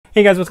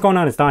Hey guys, what's going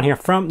on? It's Don here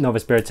from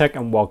Novaspirit Tech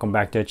and welcome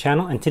back to the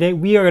channel. And today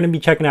we are going to be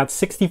checking out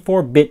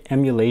 64-bit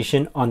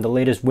emulation on the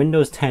latest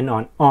Windows 10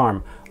 on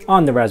ARM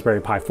on the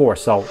Raspberry Pi 4.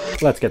 So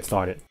let's get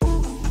started.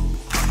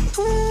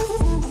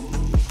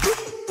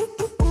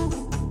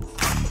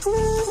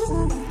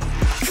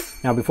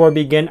 Now before I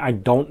begin, I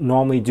don't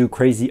normally do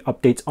crazy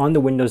updates on the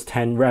Windows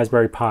 10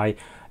 Raspberry Pi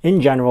in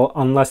general,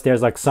 unless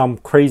there's like some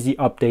crazy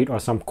update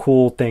or some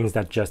cool things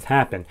that just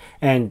happened.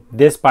 And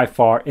this by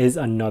far is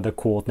another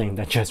cool thing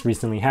that just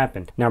recently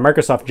happened. Now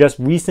Microsoft just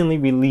recently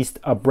released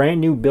a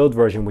brand new build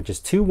version, which is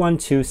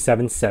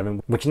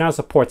 21277, which now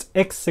supports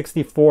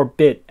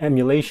x64-bit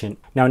emulation.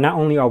 Now not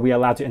only are we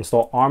allowed to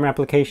install ARM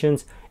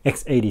applications,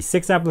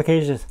 x86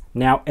 applications,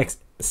 now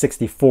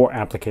x64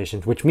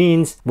 applications, which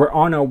means we're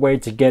on our way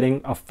to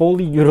getting a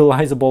fully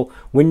utilizable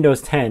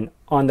Windows 10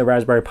 on the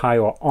Raspberry Pi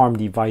or ARM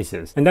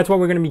devices. And that's what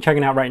we're going to be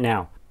checking out right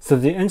now. So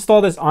to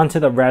install this onto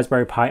the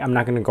Raspberry Pi, I'm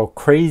not going to go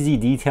crazy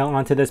detail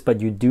onto this,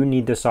 but you do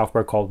need the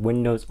software called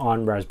Windows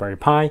on Raspberry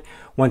Pi.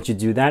 Once you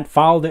do that,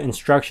 follow the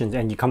instructions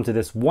and you come to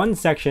this one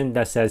section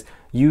that says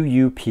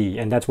UUP,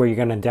 and that's where you're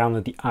going to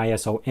download the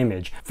ISO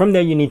image. From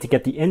there, you need to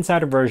get the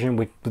insider version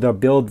with the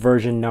build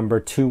version number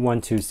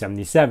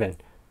 21277.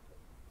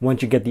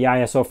 Once you get the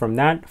ISO from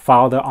that,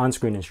 follow the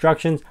on-screen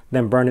instructions,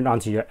 then burn it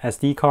onto your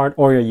SD card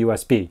or your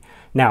USB.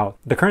 Now,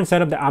 the current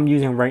setup that I'm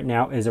using right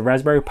now is a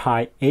Raspberry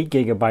Pi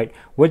 8GB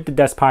with the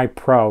DeskPi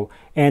Pro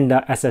and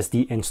the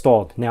SSD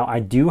installed. Now, I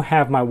do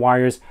have my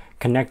wires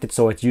connected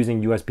so it's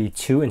using USB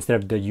 2 instead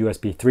of the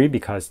USB 3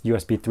 because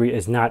USB 3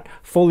 is not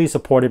fully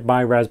supported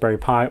by Raspberry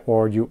Pi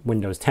or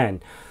Windows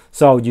 10.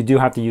 So you do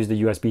have to use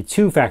the USB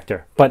 2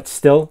 factor, but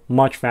still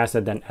much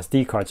faster than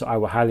SD card. So I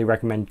would highly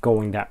recommend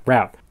going that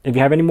route. If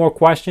you have any more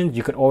questions,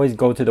 you could always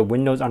go to the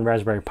Windows on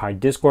Raspberry Pi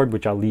Discord,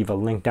 which I'll leave a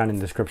link down in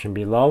the description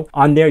below.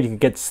 On there, you can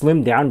get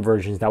slimmed down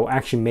versions that will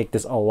actually make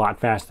this a lot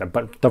faster.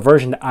 But the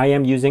version that I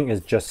am using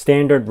is just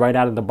standard right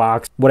out of the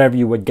box, whatever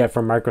you would get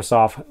from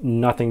Microsoft,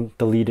 nothing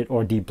deleted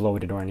or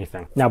debloated or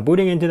anything. Now,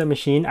 booting into the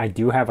machine, I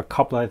do have a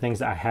couple of things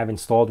that I have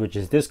installed, which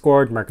is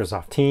Discord,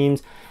 Microsoft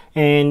Teams,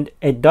 and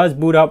it does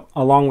boot up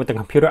along with the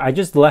computer. I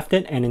just left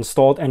it and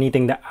installed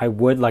anything that I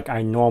would like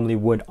I normally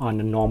would on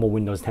a normal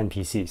Windows 10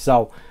 PC.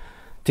 So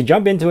to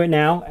jump into it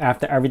now,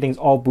 after everything's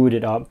all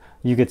booted up,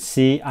 you could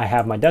see I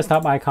have my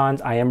desktop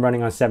icons. I am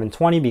running on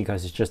 720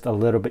 because it's just a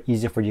little bit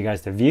easier for you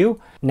guys to view.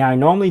 Now I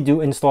normally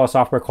do install a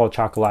software called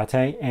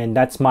Chocolate, and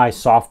that's my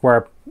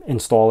software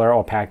installer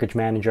or package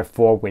manager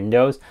for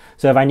Windows.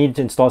 So if I needed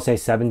to install say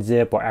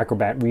 7-Zip or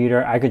Acrobat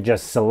Reader, I could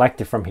just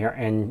select it from here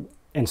and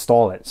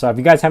install it. So if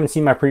you guys haven't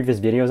seen my previous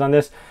videos on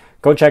this,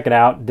 go check it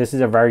out. This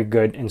is a very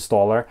good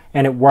installer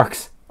and it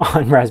works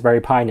on Raspberry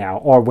Pi now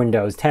or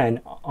Windows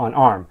 10 on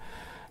ARM.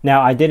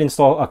 Now I did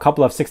install a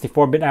couple of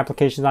 64-bit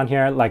applications on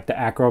here like the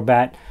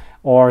Acrobat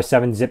or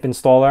 7-Zip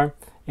installer,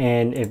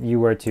 and if you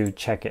were to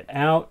check it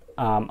out,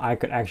 I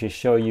could actually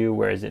show you,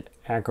 where is it,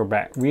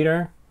 Acrobat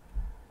Reader,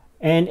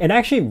 and it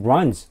actually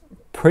runs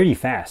pretty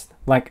fast.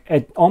 Like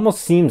it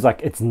almost seems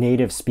like it's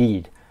native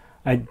speed.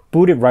 I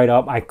booted right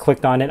up, I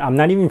clicked on it. I'm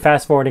not even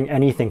fast forwarding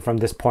anything from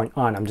this point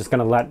on. I'm just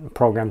gonna let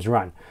programs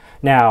run.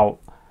 Now,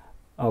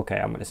 okay,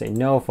 I'm gonna say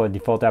no for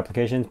default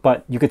applications,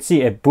 but you could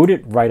see it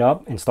booted right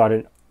up and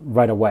started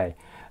right away.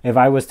 If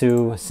I was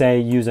to say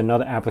use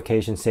another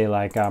application, say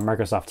like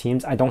Microsoft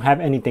Teams, I don't have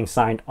anything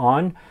signed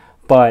on,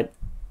 but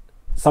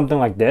something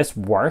like this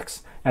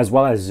works, as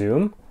well as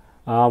Zoom.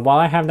 While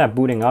I have that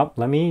booting up,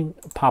 let me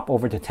pop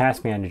over to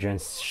Task Manager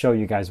and show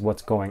you guys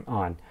what's going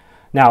on.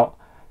 Now,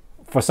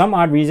 for some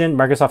odd reason,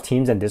 Microsoft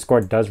Teams and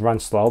Discord does run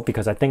slow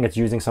because I think it's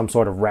using some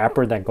sort of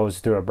wrapper that goes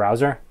through a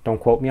browser. Don't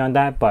quote me on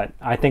that, but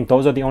I think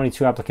those are the only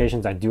two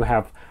applications I do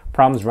have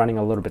problems running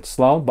a little bit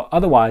slow. But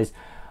otherwise,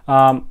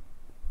 a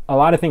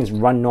lot of things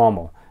run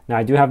normal. Now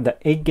I do have the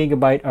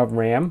 8GB of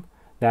RAM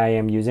that I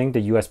am using,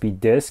 the USB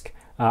disk.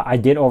 I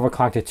did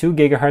overclock to 2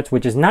 GHz,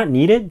 which is not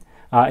needed.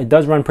 It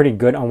does run pretty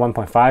good on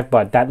 1.5,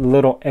 but that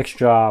little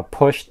extra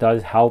push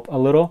does help a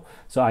little.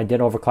 So I did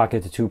overclock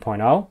it to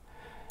 2.0.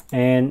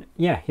 And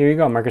yeah, here you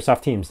go,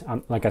 Microsoft Teams.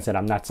 Like I said,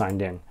 I'm not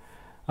signed in.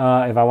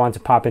 If I want to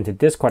pop into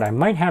Discord, I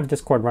might have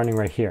Discord running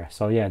right here.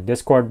 So yeah,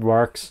 Discord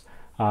works.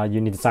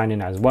 You need to sign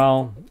in as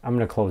well. I'm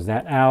going to close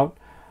that out.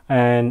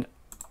 And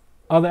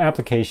other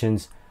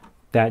applications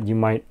that you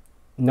might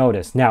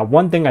notice. Now,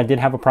 one thing I did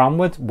have a problem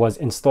with was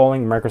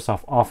installing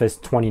Microsoft Office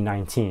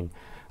 2019.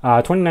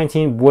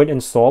 2019 would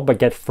install but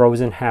get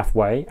frozen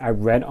halfway. I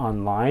read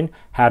online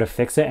how to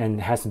fix it, and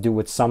it has to do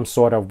with some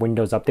sort of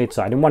Windows update,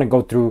 so I didn't want to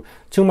go through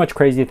too much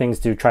crazy things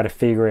to try to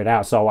figure it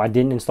out. So I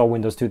didn't install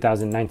Windows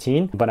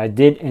 2019, but I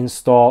did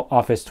install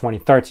Office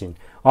 2013.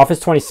 Office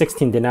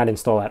 2016 did not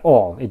install at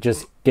all. It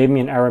just gave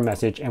me an error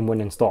message and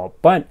wouldn't install.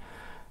 But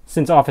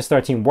since Office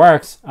 13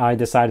 works, I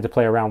decided to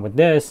play around with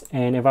this.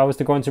 And if I was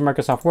to go into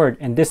Microsoft Word,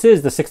 and this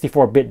is the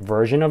 64-bit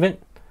version of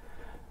it,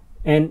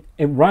 and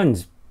it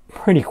runs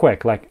pretty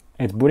quick. Like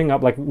it's booting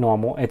up like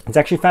normal. It's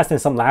actually faster than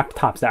some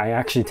laptops that I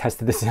actually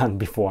tested this on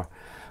before.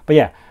 But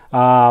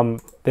yeah,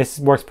 this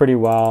works pretty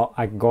well.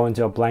 I can go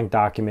into a blank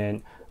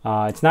document.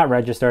 It's not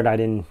registered. I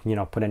didn't,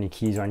 put any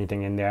keys or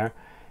anything in there.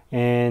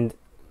 And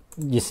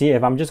you see,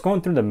 if I'm just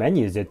going through the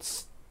menus,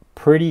 it's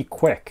pretty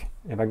quick.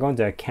 If I go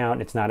into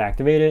account, it's not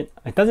activated.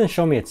 It doesn't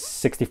show me it's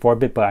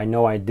 64-bit, but I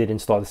know I did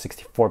install the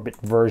 64-bit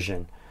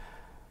version.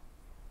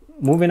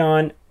 Moving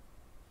on,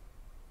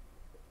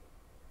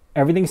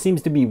 everything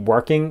seems to be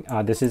working.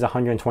 This is a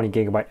 120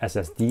 gigabyte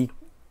SSD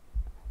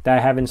that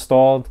I have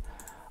installed.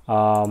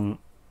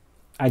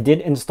 I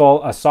did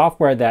install a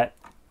software that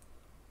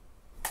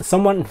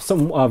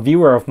some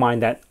viewer of mine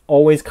that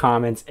always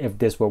comments if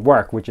this will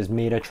work, which is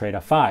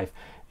MetaTrader 5.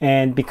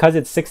 And because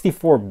it's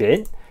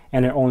 64-bit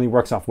and it only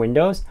works off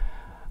Windows,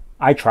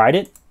 I tried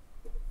it.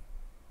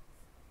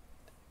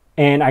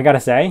 And I gotta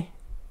say,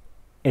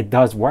 it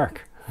does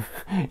work.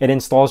 It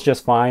installs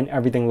just fine.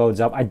 Everything loads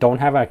up. I don't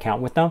have an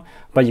account with them,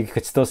 but you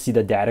could still see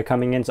the data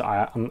coming in. So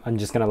I'm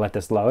just gonna let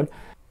this load.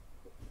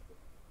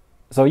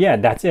 So yeah,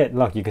 that's it.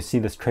 Look, you can see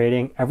this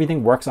trading.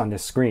 Everything works on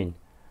this screen.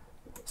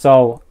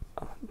 So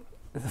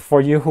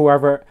for you,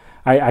 whoever,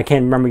 I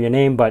can't remember your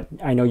name, but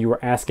I know you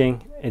were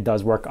asking. It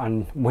does work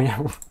on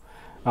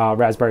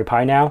Raspberry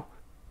Pi now.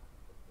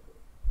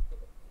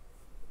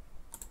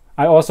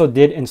 I also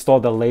did install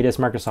the latest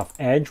Microsoft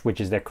Edge, which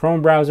is their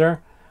Chrome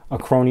browser, a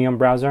Chromium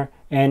browser,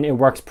 and it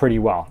works pretty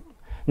well.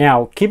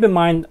 Now, keep in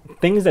mind,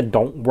 things that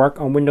don't work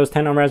on Windows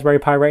 10 on Raspberry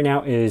Pi right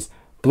now is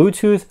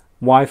Bluetooth,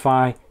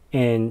 Wi-Fi,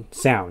 and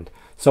sound.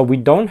 So we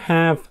don't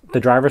have the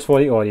drivers for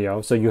the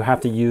audio, so you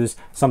have to use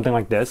something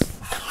like this,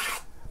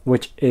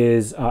 which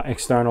is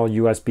external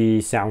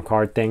USB sound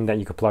card thing that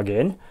you could plug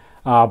in.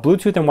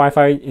 Bluetooth and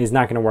Wi-Fi is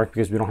not going to work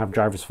because we don't have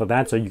drivers for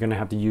that, so you're going to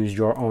have to use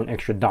your own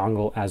extra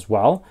dongle as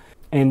well.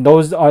 And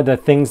those are the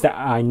things that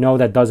I know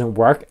that doesn't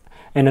work.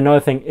 And another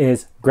thing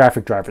is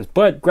graphic drivers,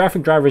 but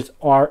graphic drivers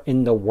are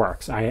in the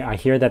works. I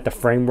hear that the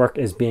framework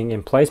is being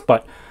in place,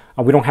 but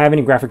we don't have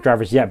any graphic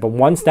drivers yet. But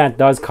once that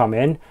does come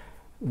in,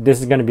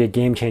 this is going to be a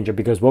game changer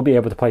because we'll be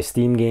able to play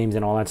Steam games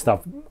and all that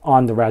stuff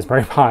on the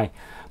Raspberry Pi.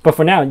 But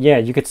for now, yeah,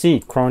 you could see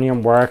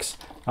Chromium works.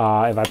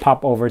 If I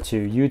pop over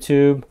to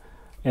YouTube,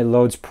 it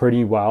loads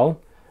pretty well.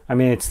 I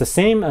mean, it's the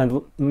same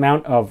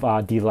amount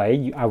of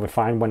delay I would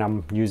find when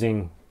I'm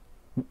using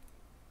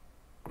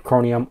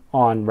Chromium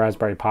on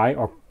Raspberry Pi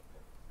or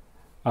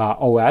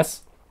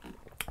OS,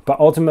 but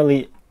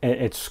ultimately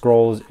it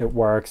scrolls, it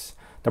works,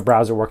 the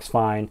browser works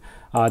fine.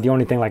 The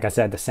only thing, like I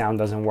said, the sound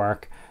doesn't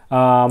work.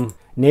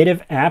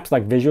 Native apps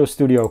like Visual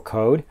Studio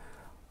Code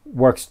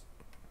works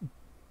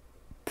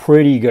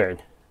pretty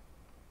good.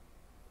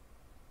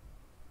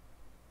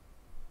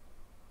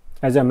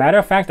 As a matter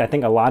of fact, I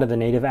think a lot of the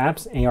native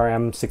apps,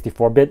 ARM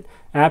 64-bit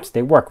apps,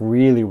 they work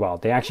really well.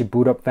 They actually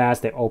boot up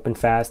fast, they open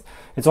fast.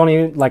 It's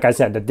only, like I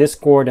said, the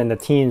Discord and the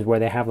Teams where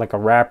they have like a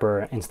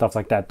wrapper and stuff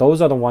like that.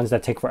 Those are the ones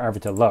that take forever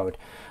to load.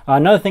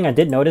 Another thing I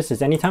did notice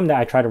is anytime that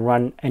I try to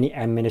run any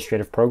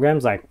administrative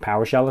programs like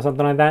PowerShell or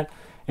something like that,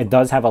 it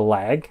does have a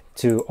lag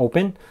to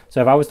open. So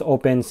if I was to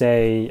open,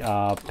 say,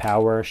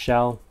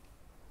 PowerShell,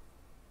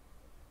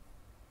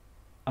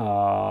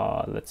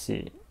 let's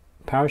see,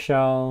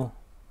 PowerShell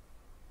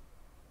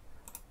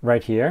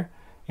right here,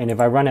 and if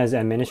I run as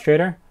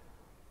administrator,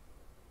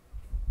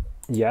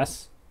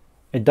 yes,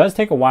 it does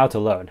take a while to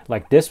load.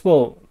 Like this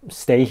will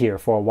stay here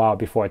for a while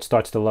before it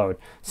starts to load.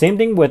 Same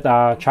thing with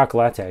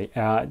Chocolate.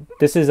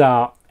 This is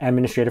a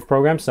administrative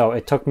program, so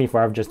it took me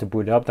forever just to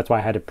boot it up. That's why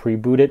I had to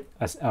pre-boot it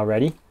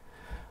already.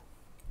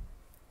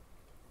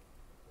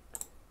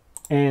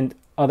 And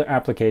other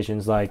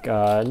applications like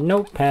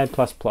Notepad++.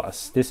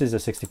 This is a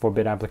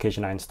 64-bit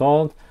application I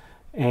installed,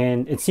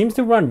 and it seems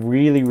to run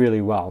really,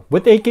 really well.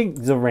 With 8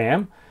 gigs of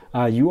RAM,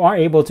 you are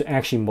able to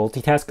actually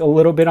multitask a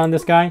little bit on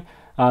this guy.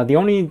 The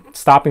only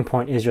stopping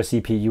point is your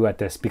CPU at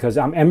this, because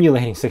I'm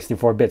emulating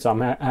 64-bit, so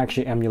I'm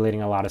actually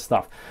emulating a lot of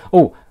stuff.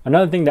 Oh,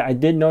 another thing that I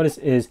did notice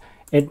is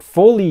it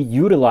fully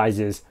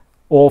utilizes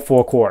all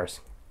 4 cores,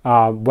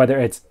 whether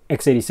it's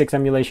x86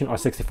 emulation or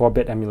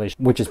 64-bit emulation,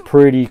 which is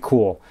pretty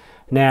cool.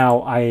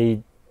 Now,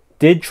 I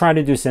did try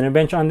to do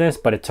Cinebench on this,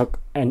 but it took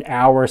an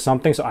hour or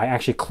something, so I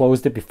actually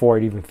closed it before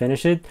it even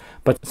finished it.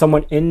 But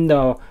someone in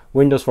the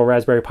Windows for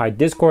Raspberry Pi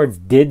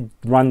Discord did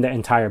run the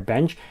entire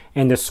bench,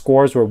 and the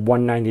scores were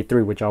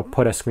 193, which I'll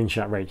put a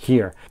screenshot right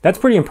here. That's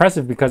pretty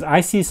impressive because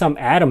I see some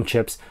Atom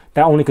chips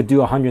that only could do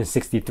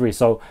 163.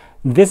 So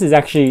this is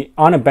actually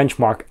on a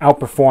benchmark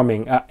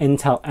outperforming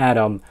Intel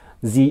Atom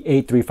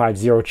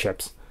Z8350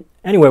 chips.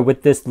 Anyway,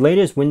 with this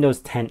latest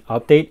Windows 10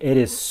 update, it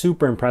is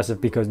super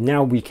impressive because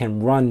now we can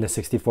run the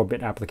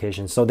 64-bit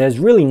application. So there's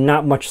really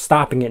not much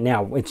stopping it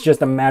now. It's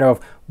just a matter of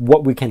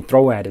what we can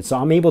throw at it. So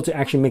I'm able to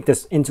actually make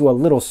this into a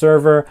little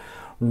server,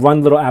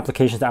 run little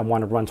applications that I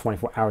want to run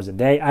 24 hours a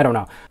day. I don't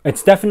know.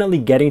 It's definitely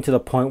getting to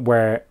the point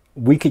where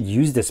we could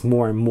use this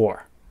more and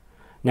more.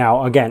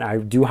 Now, again, I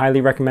do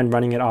highly recommend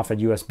running it off a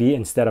USB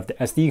instead of the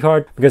SD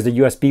card, because the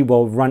USB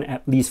will run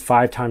at least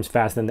 5 times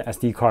faster than the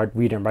SD card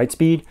read and write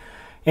speed.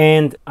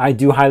 And I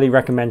do highly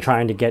recommend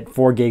trying to get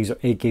 4 gigs or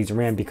 8 gigs of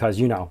RAM because,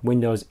 you know,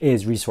 Windows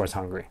is resource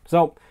hungry.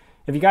 So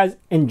If you guys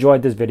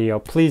enjoyed this video,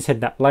 please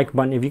hit that like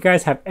button. If you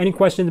guys have any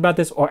questions about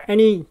this or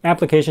any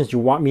applications you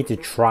want me to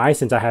try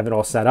since I have it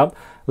all set up,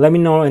 let me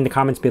know in the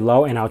comments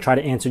below and I'll try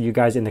to answer you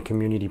guys in the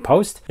community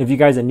post. If you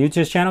guys are new to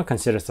this channel,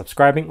 consider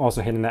subscribing,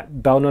 also hitting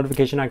that bell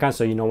notification icon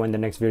so you know when the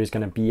next video is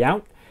going to be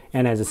out.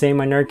 And as I say in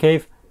my nerd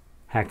cave,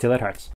 hack till it hurts.